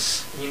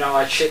because, you know,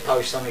 I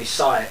shitpost on his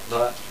site,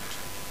 but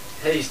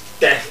he's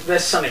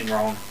there's something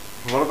wrong.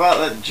 What about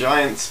that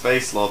giant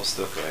space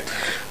lobster thing?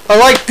 I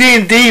like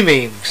D&D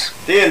memes.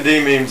 D&D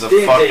memes are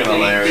D&D fucking memes,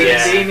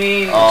 hilarious. yeah.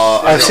 D&D memes.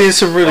 I've seen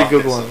some really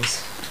good Fuck,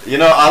 ones. You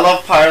know, I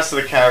love Pirates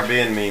of the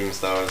Caribbean memes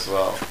though as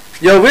well.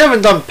 Yo, we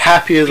haven't done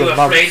Pappy of You the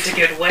afraid Month to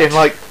get wet? in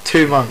like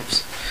 2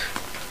 months.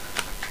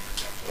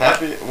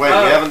 Wait, we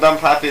haven't done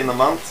Pappy in the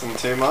month in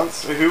 2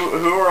 months? Who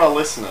are our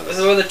listeners?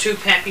 Who are the two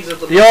pappies of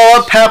the month?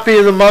 Your Pappy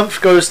of the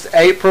Month goes to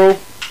April.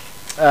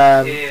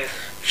 Yeah,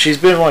 She's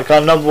been like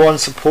our #1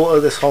 supporter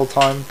this whole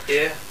time.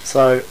 yeah.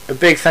 So a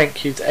big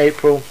thank you to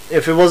April.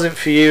 If it wasn't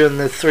for you and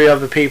the 3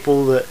 other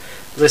people that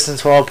listen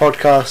to our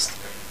podcast,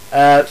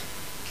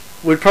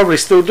 we'd probably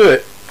still do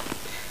it.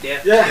 Yeah.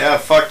 Yeah,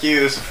 fuck you,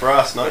 this is for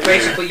us, not you.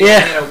 Basically,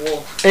 Yeah. you're in a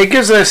wall. It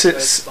gives us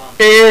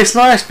it's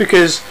nice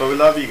because But we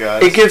love you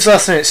guys. it gives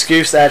us an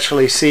excuse to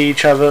actually see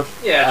each other.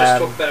 Yeah,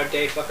 just Um, talk about our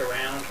day, fuck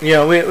around. You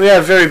know, we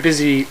have very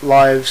busy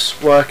lives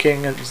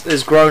working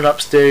as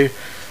grown-ups do,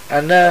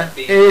 and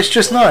it's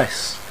just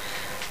nice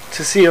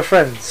to see your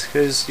friends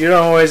because you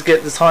don't always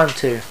get the time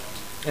to,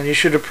 and you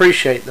should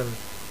appreciate them.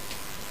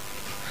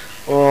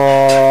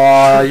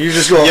 Or you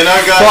just got You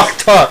know, guys-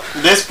 fucked up.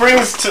 This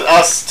brings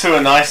us to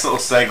a nice little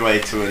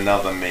segue to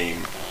another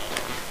meme.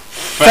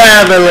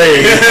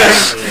 Family.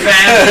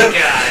 Family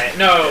Guy.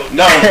 No.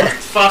 No.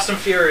 Fast and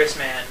Furious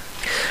Man.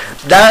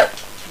 that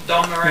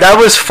Dom Moran. that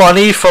was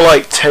funny for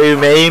like 2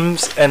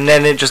 memes, and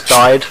then it just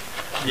died.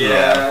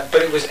 Yeah.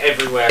 But it was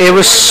everywhere. It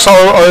was so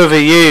Do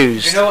you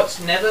overused. know what's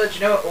never? Do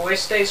you know what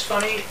always stays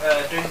funny?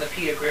 Doing the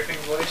Peter Griffin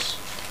voice.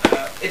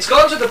 It's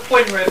gone to the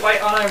point where if I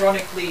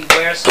unironically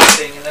wear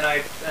something and then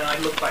I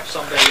look like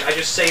somebody, I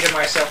just say to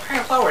myself, "Hey,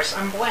 Lois,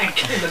 I'm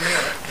blank" in the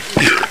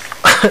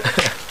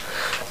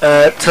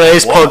mirror.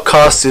 Today's What?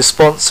 podcast is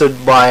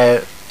sponsored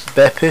by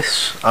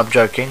Beppis. I'm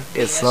joking.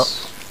 It's not.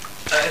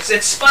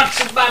 It's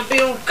sponsored by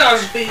Bill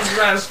Cosby's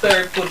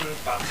Raspberry Pudding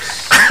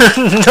Puffs.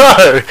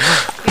 No.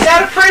 He's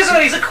out of prison.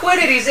 He's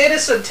acquitted. He's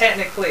innocent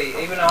technically,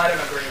 even though I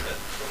don't agree with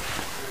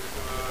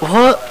it.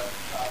 What?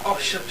 Oh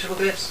shit! Look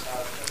at this.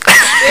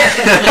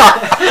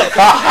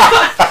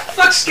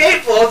 Fuck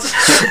skateboards.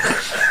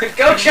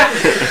 Go check.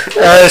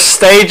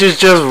 Stage has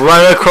just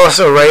run across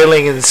a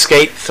railing in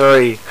Skate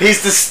 3.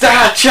 He's the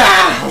star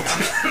child!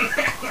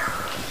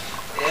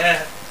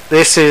 Yeah,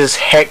 This is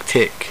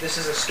hectic. this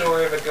is a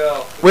story of a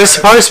girl. We're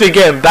supposed to be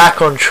getting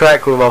back on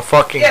track with our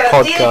fucking Yeah,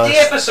 the D&D podcast.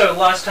 episode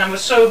last time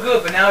was so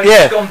good, but now it's Yeah.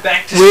 just gone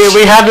back to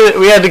We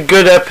had a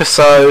good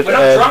episode. We're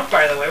not drunk,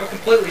 by the way. We're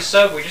completely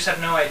sober. We just have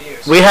no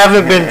ideas. We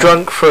haven't been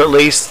drunk for at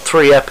least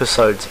 3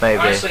 episodes, maybe.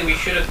 Honestly, we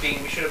should have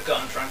been. We should have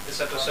gotten drunk this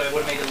episode. It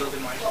would have made it a little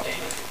bit more entertaining.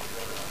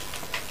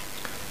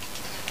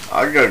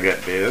 I'll go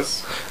get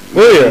beers.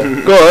 Will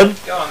you? Go on.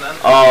 Go on, then.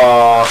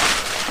 Oh,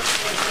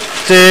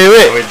 Do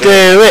it.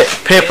 Do it.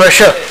 Peer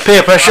pressure.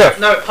 Peer pressure.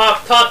 No,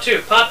 part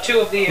two. Part 2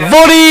 of the...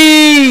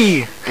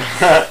 Volley!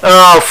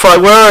 Oh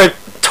fuck, we're at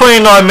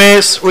 29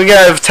 minutes. We're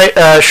going to take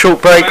a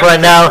short break right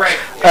now.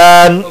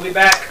 We'll be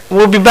back.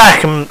 We'll be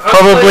back and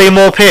probably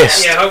more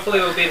pissed. Yeah, hopefully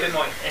we'll be a bit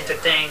more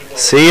entertained.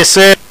 See you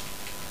soon.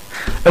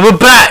 And we're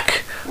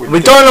back.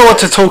 We don't know what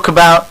to talk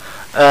about.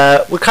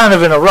 We're kind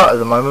of in a rut at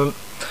the moment.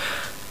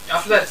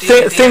 After that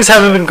Things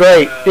haven't been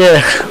great.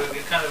 Yeah.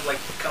 We've kind of like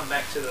come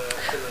back to the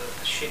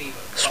shitty...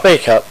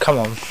 Speak up. Come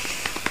on.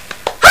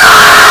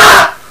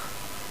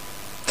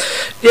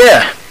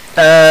 Yeah.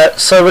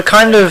 So we're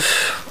kind of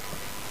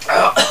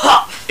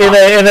in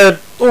a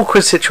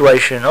awkward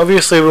situation.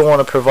 Obviously, we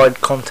want to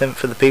provide content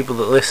for the people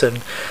that listen.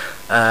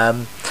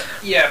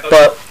 Yeah, but-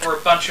 but we're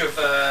a bunch of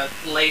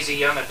lazy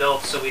young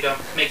adults, so we don't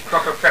make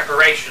proper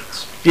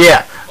preparations.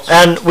 Yeah,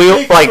 and we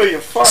Speak for your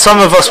like fucking some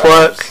of us selves.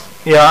 work.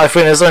 Yeah, I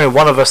think there's only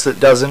one of us that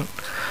doesn't.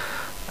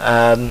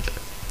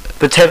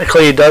 But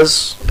technically he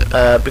does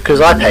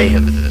because I pay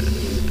him.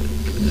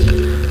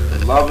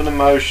 Love and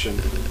emotion.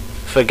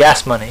 for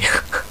gas money.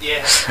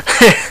 Yeah.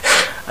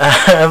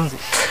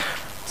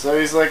 So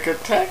he's like a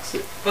taxi.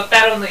 Put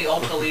that on the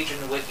Ultra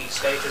Legion wiki,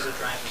 stage as a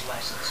driver's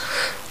license.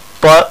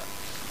 But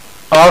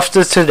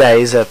after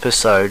today's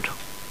episode,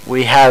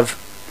 we have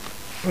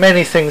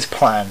many things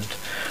planned.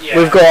 Yeah.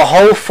 We've got a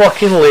whole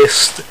fucking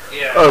list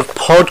Yeah. of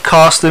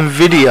podcast and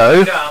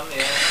video Come,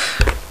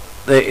 yeah.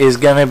 that is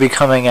going to be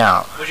coming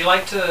out. Would you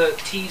like to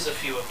tease a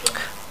few of them?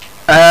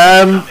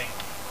 Coming?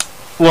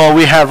 Well,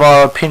 we have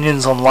our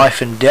opinions on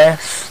life and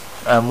death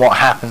and what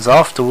happens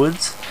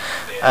afterwards,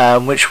 Yeah.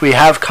 which we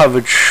have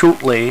covered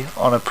shortly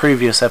on a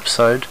previous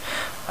episode.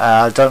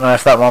 I don't know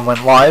if that one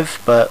went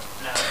live, but...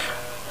 No.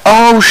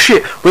 Oh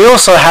shit! We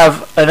also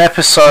have an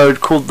episode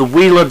called The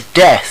Wheel of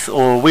Death,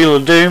 or Wheel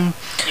of Doom.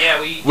 Yeah,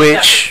 we did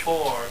Which- that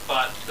before,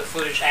 but the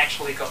footage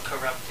actually got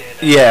corrupted.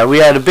 and Yeah, we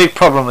had a big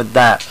problem with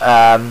that. So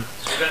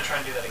we're going to try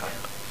and do that again.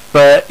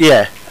 But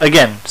yeah,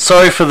 again,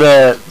 sorry for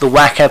the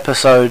whack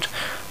episode.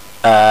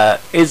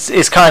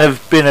 It's kind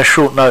of been a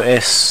short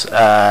notice.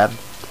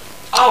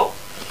 Oh!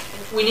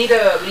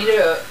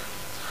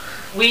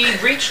 We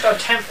reached our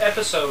 10th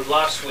episode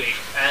last week,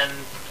 and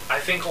I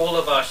think all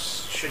of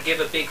us should give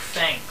a big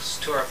thanks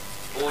to our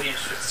audience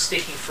for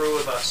sticking through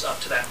with us up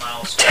to that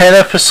milestone. 10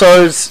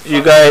 episodes,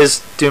 you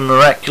guys do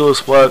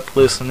miraculous work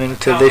listening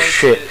to Can't this wait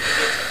shit. to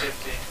get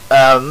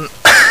to 50.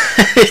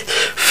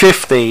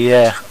 50,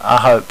 yeah, I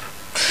hope.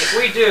 If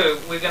we do,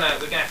 we're gonna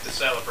have to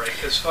celebrate,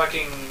 because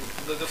fucking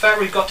the fact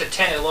we've got to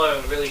 10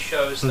 alone really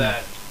shows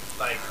that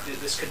like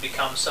this could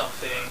become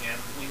something, and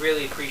we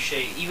really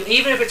appreciate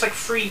even if it's like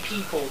 3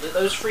 people.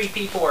 Those 3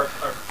 people are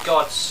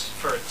gods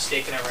for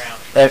sticking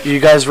around. You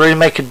guys really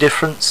make a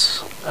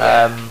difference.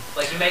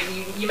 Like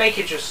you make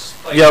it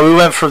just like Yeah, we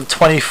went from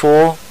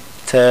 24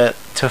 to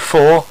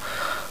 4,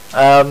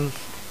 and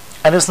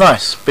it's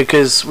nice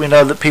because we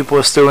know that people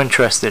are still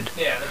interested.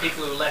 Yeah, the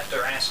people who left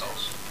are assholes.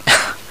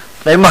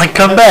 They might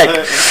come back.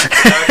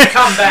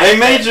 Come back. They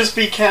may just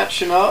be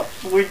catching up.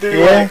 We do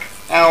Yeah. like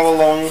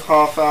hour-long,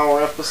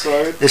 half-hour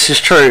episodes. This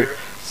is true,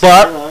 So,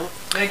 but you know.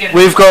 They're getting-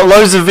 we've got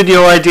loads of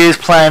video ideas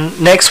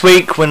planned. Next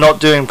week we're not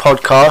doing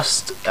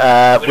podcast.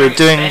 We're a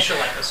doing special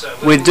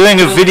episode. we're doing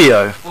a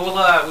video,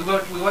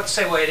 We won't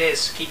say what it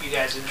is to keep you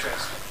guys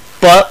interested.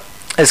 but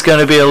it's going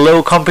to be a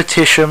little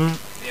competition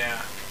Yeah.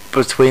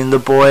 between the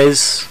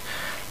boys.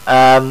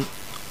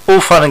 All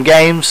fun and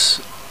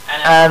games,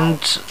 and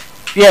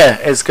yeah,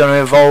 it's going to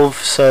involve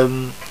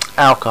some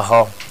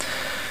alcohol.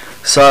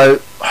 So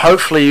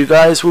hopefully you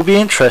guys will be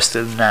interested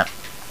in that.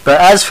 But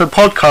as for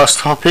podcast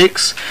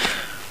topics,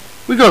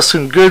 we got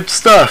some good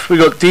stuff. We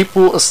got deep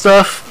water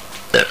stuff,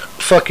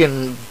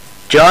 fucking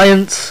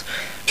giants,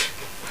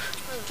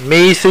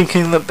 me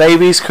thinking that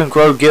babies can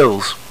grow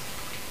gills.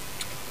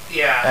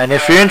 Yeah. And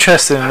if you're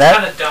interested in that's that,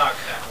 kind of dark,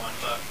 that one,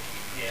 but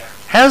yeah.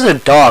 how's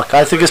it dark?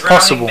 I think it's Drowning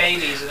possible.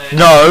 babies and then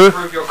No.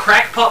 Prove your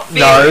crackpot theory.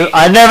 No,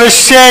 I never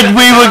said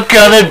we were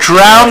gonna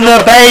drown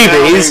the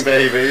babies.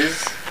 Drowning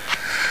babies.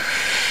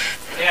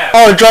 Yeah.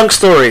 Oh, drunk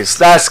stories.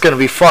 That's gonna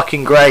be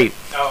fucking great.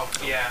 Oh,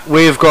 yeah.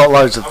 We've got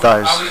loads of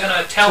those. Are we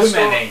gonna tell Too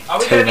stories? many. Are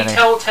we Too gonna be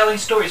many. telling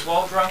stories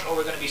while drunk, or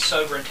we're gonna be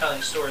sober and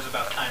telling stories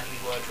about times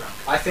we were drunk?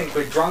 I think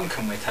we're drunk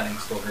and we're telling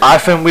stories. I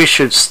think we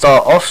should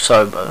start off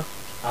sober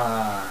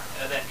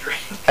And then drink.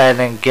 and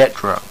then get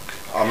drunk.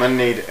 I'm gonna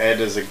need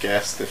Ed as a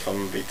guest if I'm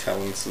gonna be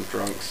telling some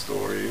drunk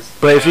stories.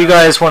 But if you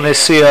guys want to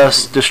see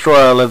us destroy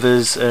our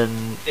livers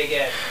and Big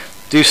Ed.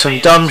 do some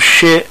dumb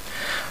shit,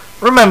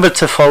 remember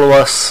to follow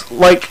us.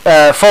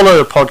 Follow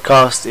the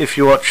podcast if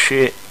you watch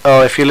it,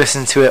 or if you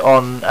listen to it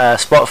on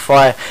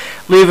Spotify.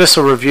 Leave us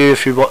a review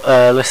if you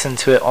listen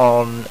to it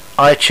on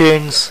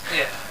iTunes.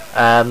 Yeah.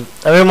 And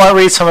we might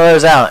read some of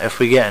those out if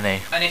we get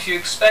any. And if you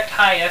expect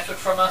high effort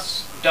from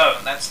us,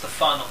 don't. That's the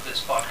fun of this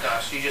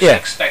podcast. You just Yeah.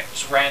 expect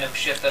just random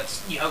shit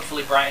that's you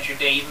hopefully brightens your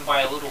day even by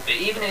a little bit.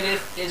 Even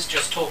if it is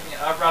just talking,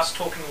 us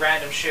talking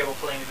random shit while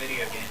playing a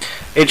video game.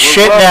 It's We're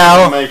shit working on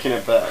now. making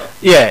it better.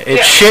 Yeah, it's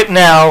Yeah. shit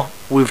now.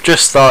 We've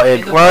just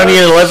started. In the We're only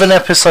words- 11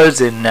 episodes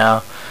in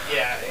now.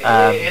 Yeah.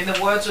 Um, In the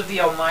words of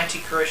the almighty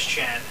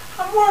Christian,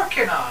 I'm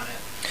working on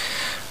it.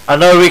 I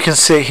know we can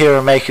sit here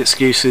and make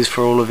excuses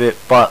for all of it,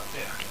 but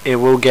it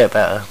will get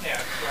better. Yeah.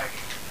 Like.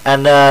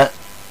 And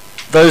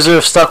those who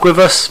have stuck with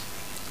us,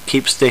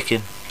 keep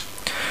sticking.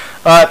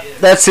 Alright,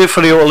 that's it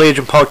for the Auto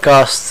Legion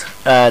podcast.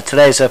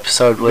 Today's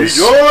episode was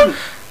Legion!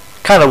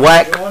 kind of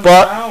whack, Going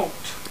but out.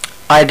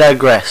 I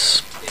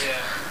digress.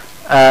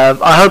 Yeah.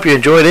 I hope you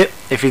enjoyed it.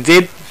 If you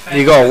did, Thank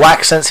you got a you.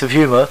 whack sense of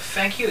humour.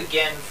 Thank you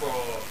again for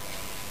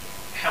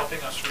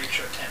helping us reach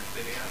our 10th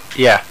video.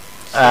 Yeah.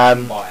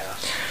 Sticking by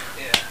us.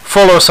 Yeah.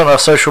 Follow us on our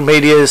social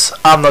medias.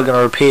 I'm not going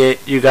to repeat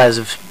it. You guys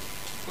have...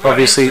 We're on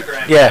Obviously,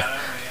 Instagram yeah. now,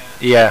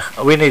 aren't we?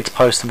 Yeah, we need to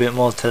post a bit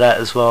more to that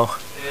as well.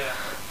 Yeah.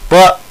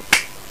 But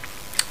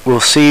we'll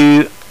see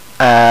you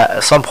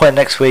at some point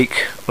next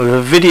week with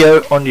a video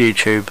on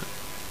YouTube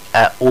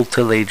at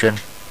Alter Legion.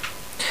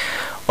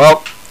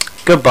 Well,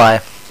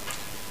 goodbye,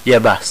 you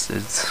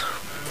bastards.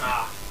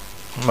 Ah.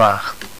 Mwah.